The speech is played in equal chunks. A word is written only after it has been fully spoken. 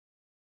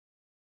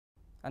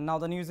And now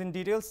the news in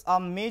details. A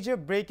major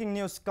breaking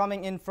news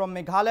coming in from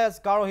Meghalaya's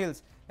Garo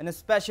Hills in a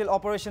special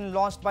operation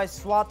launched by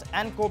Swat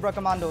and Cobra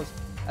commandos.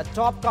 A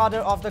top cadre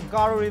of the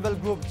Garo rebel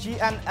group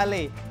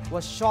Gnla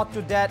was shot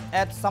to death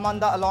at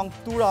Samanda along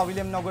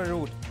Tura-Williamnagar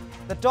route.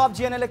 The top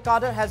Gnla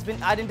cadre has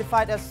been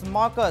identified as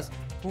Marcus,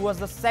 who was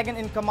the second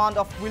in command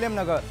of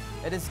Williamnagar.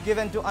 It is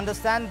given to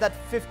understand that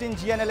 15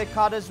 Gnla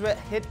cadres were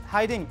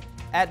hiding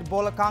at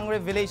Bolakangre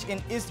village in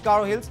East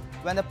Garo Hills.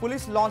 When the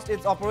police launched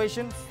its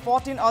operation,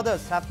 14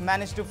 others have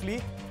managed to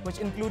flee, which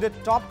included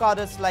top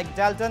cadres like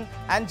Dalton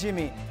and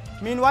Jimmy.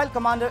 Meanwhile,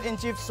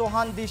 Commander-in-Chief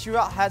Sohan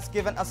Dishira has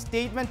given a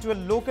statement to a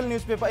local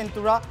newspaper in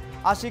Tura,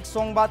 Ashik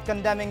Songbat,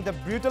 condemning the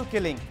brutal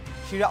killing.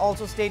 Shira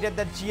also stated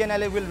that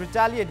Gnla will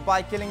retaliate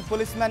by killing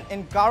policemen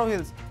in Garo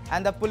Hills,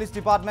 and the police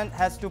department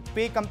has to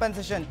pay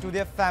compensation to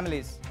their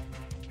families.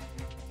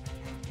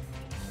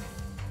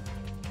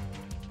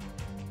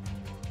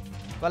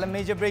 Well, a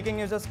major breaking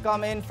news has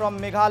come in from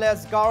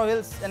Meghalaya's Garo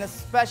Hills in a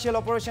special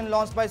operation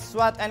launched by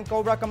Swat and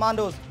Cobra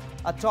commandos.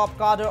 A top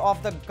cadre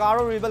of the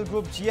Garo rebel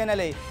group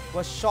Gnla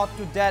was shot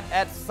to death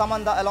at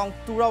Samanda along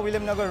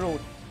Tura-Williamnagar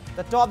road.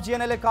 The top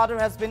Gnla cadre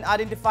has been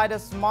identified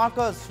as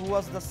Marcus, who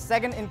was the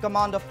second in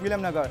command of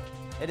Williamnagar.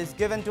 It is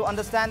given to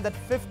understand that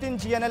 15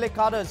 Gnla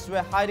cadres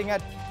were hiding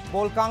at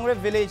Bolkangre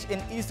village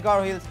in East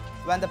Garo Hills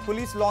when the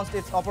police launched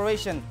its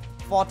operation.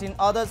 14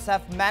 others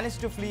have managed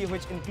to flee,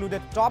 which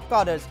included top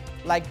cadres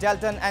like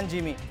Dalton and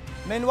Jimmy.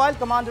 Meanwhile,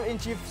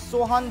 Commander-in-Chief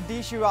Sohan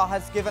Dishira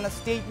has given a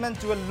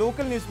statement to a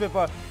local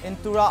newspaper in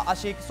Tura,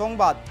 Ashik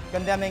Songbat,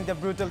 condemning the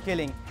brutal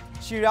killing.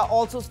 Shira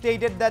also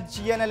stated that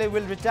Gnla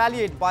will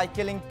retaliate by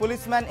killing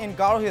policemen in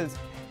Garo Hills,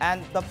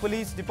 and the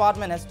police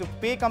department has to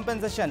pay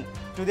compensation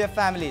to their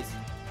families.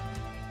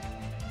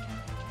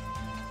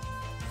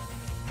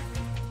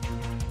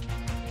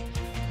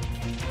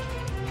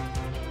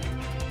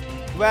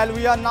 Well,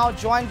 we are now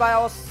joined by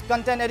our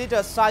content editor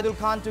Saidul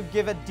Khan to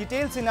give a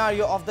detailed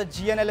scenario of the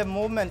Gnla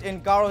movement in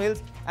Garo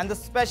Hills and the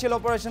special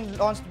operation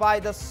launched by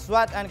the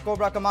SWAT and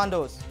Cobra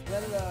commandos.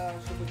 Well,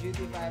 Subhajit,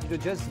 if I have to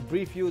just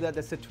brief you that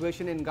the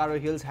situation in Garo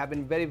Hills have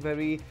been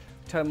very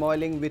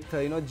turmoiling with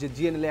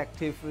Gnla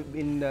active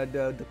in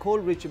the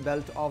coal-rich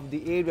belt of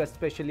the area,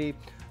 especially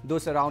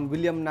those around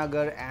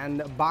Williamnagar and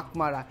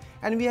Bakmara.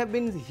 And we have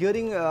been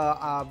hearing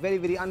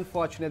very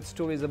unfortunate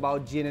stories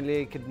about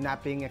Gnla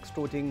kidnapping,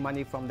 extorting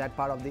money from that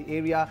part of the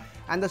area.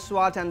 And the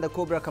SWAT and the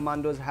Cobra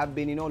commandos have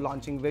been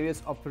launching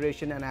various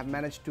operations and have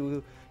managed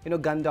to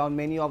gun down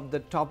many of the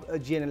top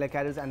Gnla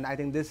cadres. And I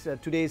think this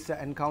today's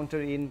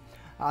encounter in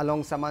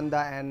along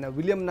Samanda and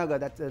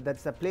Williamnagar,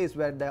 that's a place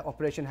where the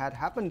operation had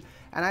happened,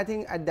 and I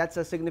think that's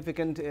a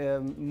significant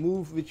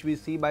move which we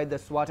see by the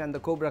SWAT and the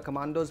Cobra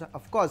commandos.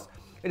 Of course,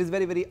 it is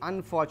very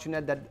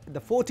unfortunate that the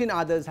 14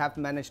 others have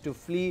managed to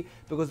flee,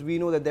 because we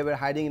know that they were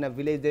hiding in a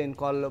village there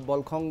called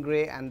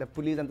Bolkongre, and the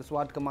police and the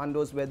SWAT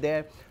commandos were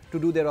there to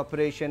do their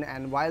operation,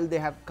 and while they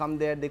have come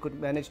there, they could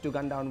manage to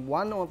gun down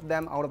one of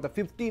them out of the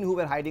 15 who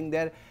were hiding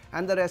there,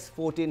 and the rest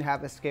 14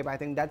 have escaped. I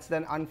think that's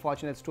an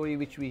unfortunate story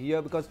which we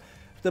hear, because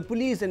the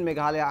police in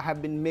Meghalaya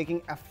have been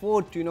making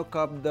effort to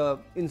curb the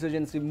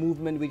insurgency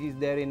movement which is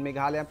there in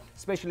Meghalaya,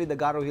 especially the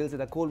Garo Hills,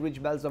 the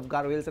coal-rich belts of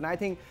Garo Hills, and I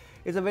think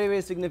it's a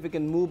very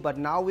significant move. But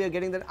now we are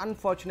getting that,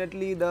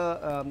 unfortunately,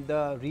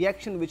 the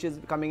reaction which is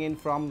coming in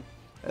from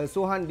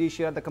Sohan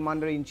Dishira, the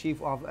Commander-in-Chief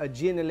of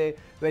Gnla,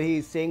 where he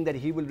is saying that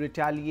he will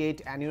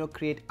retaliate and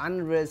create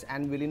unrest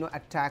and will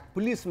attack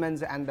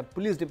policemen, and the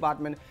police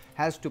department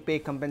has to pay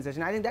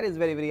compensation. I think that is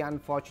very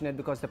unfortunate,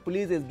 because the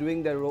police is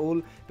doing their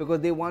role because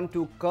they want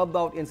to curb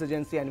out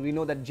insurgency, and we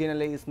know that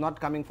Gnla is not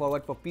coming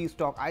forward for peace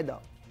talk either.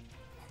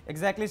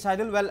 Exactly,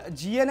 Saidul. Well,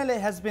 Gnla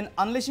has been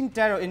unleashing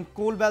terror in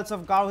coal belts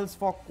of Garo Hills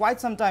for quite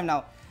some time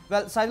now.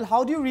 Well, Saidul,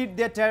 how do you read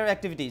their terror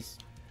activities?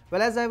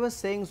 Well, as I was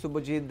saying,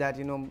 Subhajit, that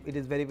it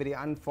is very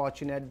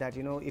unfortunate that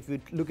if you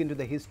look into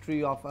the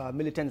history of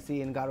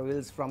militancy in Garo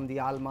Hills, from the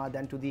Alma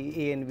then to the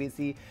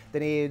ANVC,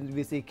 then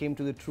ANVC came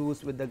to the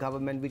truce with the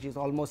government, which is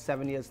almost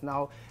 7 years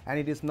now, and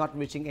it is not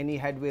reaching any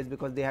headways,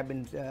 because they have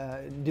been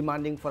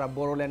demanding for a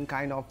Boroland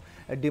kind of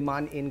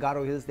demand in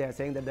Garo Hills. They are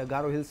saying that the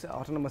Garo Hills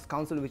Autonomous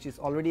Council, which is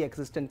already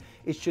existent,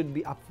 it should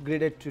be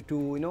upgraded to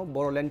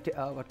Boroland,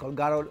 what called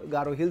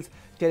Garo Hills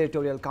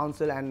Territorial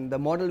Council, and the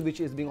model which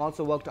is being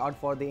also worked out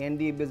for the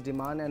NDA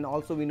demand, and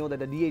also we know that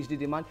the DHD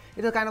demand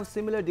is a kind of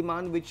similar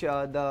demand which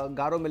the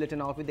Garo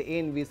militant outfit, the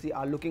ANVC,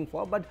 are looking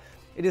for, but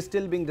it is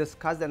still being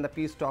discussed, and the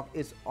peace talk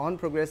is on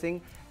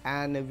progressing.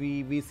 And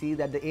we see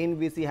that the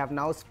ANVC have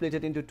now split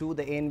it into two.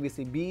 The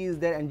ANVC-B is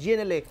there, and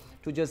Gnla,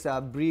 to just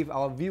brief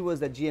our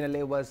viewers, that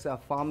Gnla was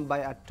formed by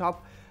a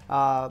top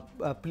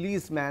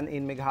policeman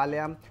in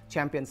Meghalaya,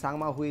 Champion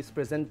Sangma, who is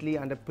presently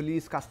under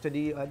police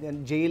custody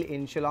in jail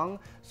in Shillong,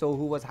 so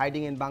who was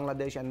hiding in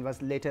Bangladesh and was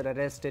later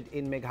arrested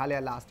in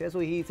Meghalaya last year. So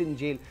he is in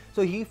jail.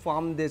 So he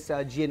formed this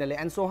Gnla,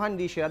 and Sohan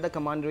Dishira, the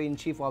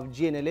Commander-in-Chief of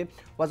Gnla,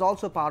 was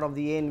also part of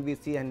the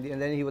ANVC, and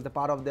then he was a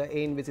part of the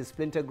ANVC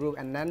splinter group,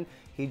 and then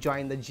he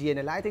joined the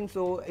Gnla. I think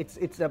so.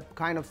 It's a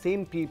kind of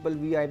same people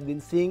we have been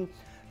seeing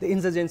the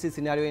insurgency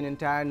scenario in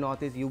entire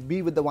Northeast. You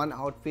be with the one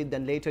outfit,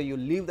 then later you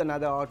leave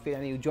another outfit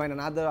and you join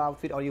another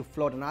outfit, or you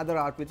float another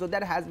outfit. So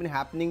that has been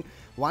happening.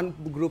 One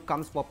group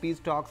comes for peace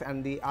talks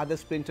and the other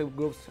splinter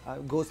groups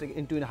goes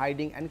into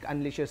hiding and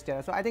unleashes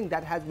terror. So I think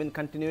that has been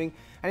continuing,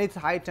 and it's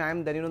high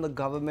time that the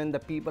government, the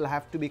people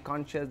have to be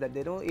conscious that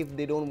they don't, if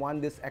they don't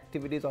want these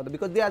activities, or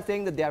because they are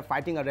saying that they are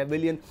fighting a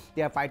rebellion,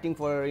 they are fighting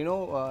for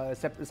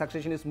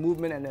successionist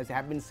movement, and as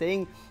have been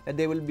saying that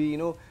they will be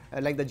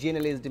like the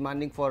GNLA is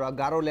demanding for a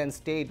Garoland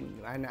state,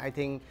 and I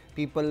think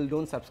people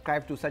don't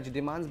subscribe to such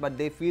demands, but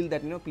they feel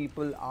that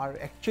people are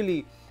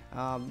actually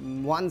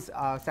wants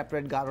a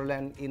separate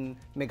Garoland in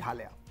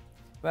Meghalaya.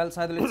 Well,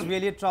 Saidul, it's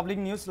really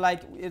troubling news.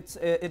 Like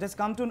it has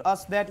come to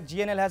us that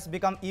GNL has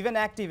become even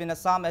active in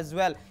Assam as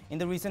well in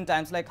the recent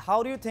times. Like,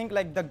 how do you think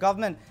like the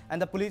government and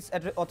the police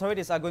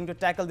authorities are going to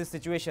tackle this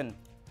situation?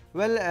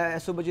 Well,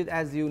 Subhajit,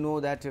 as you know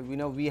that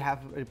we have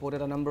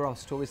reported a number of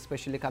stories,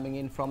 especially coming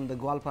in from the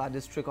Gwalpa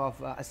district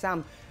of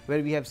Assam,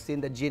 where we have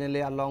seen the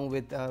GNLA along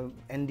with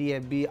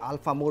NDFB,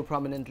 Alpha more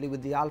prominently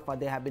with the Alpha.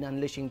 They have been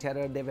unleashing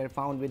terror. They were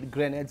found with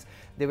grenades.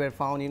 They were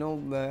found,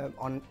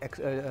 on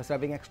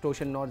serving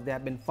extortion notes. They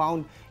have been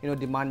found,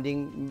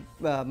 demanding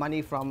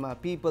money from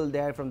people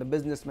there, from the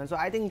businessmen. So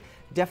I think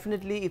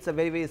definitely it's a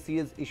very, very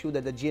serious issue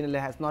that the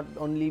GNLA has not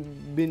only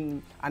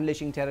been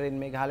unleashing terror in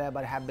Meghalaya,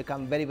 but have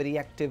become very, very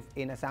active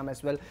in Assam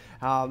as well.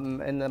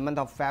 In the month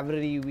of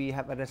February, we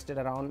have arrested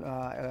around,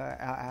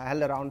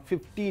 held around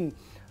 15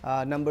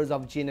 numbers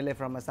of GNLA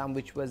from Assam,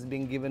 which was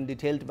being given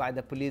detailed by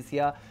the police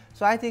here.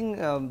 So I think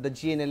the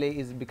GNLA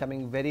is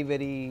becoming very,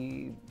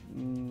 very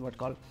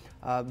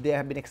they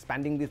have been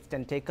expanding this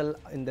tentacle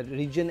in the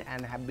region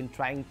and have been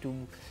trying to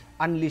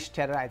unleash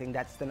terror. I think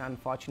that's an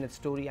unfortunate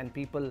story, and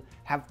people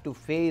have to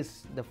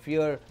face the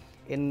fear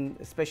in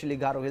especially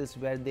Garo Hills,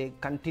 where they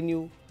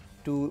continue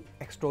to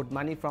extort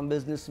money from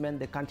businessmen,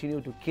 they continue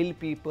to kill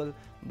people,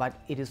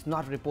 but it is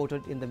not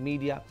reported in the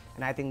media,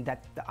 and I think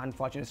that's the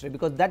unfortunate story,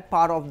 because that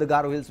part of the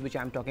Garo Hills which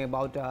I'm talking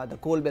about, the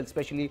coal belt,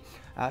 especially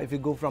if you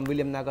go from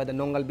William Nagar, the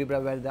Nongal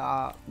Bibra,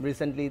 where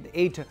recently the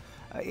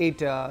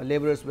eight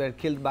laborers were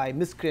killed by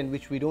miscreant,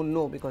 which we don't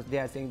know, because they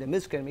are saying the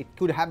miscreant. It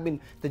could have been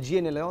the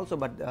GNLA also,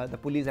 but the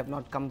police have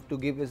not come to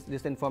give us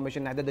this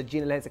information. Neither the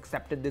GNLA has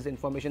accepted this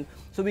information,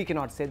 so we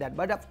cannot say that.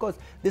 But of course,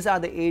 these are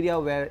the area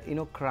where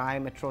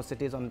crime,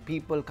 atrocities on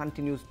people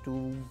continues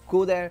to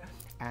go there,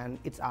 and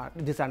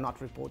these are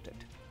not reported.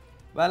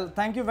 Well,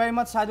 thank you very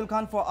much, Saidul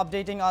Khan, for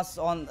updating us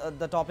on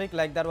the topic.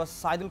 Like, that was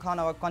Saidul Khan,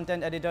 our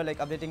content editor, like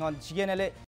updating on GNLA.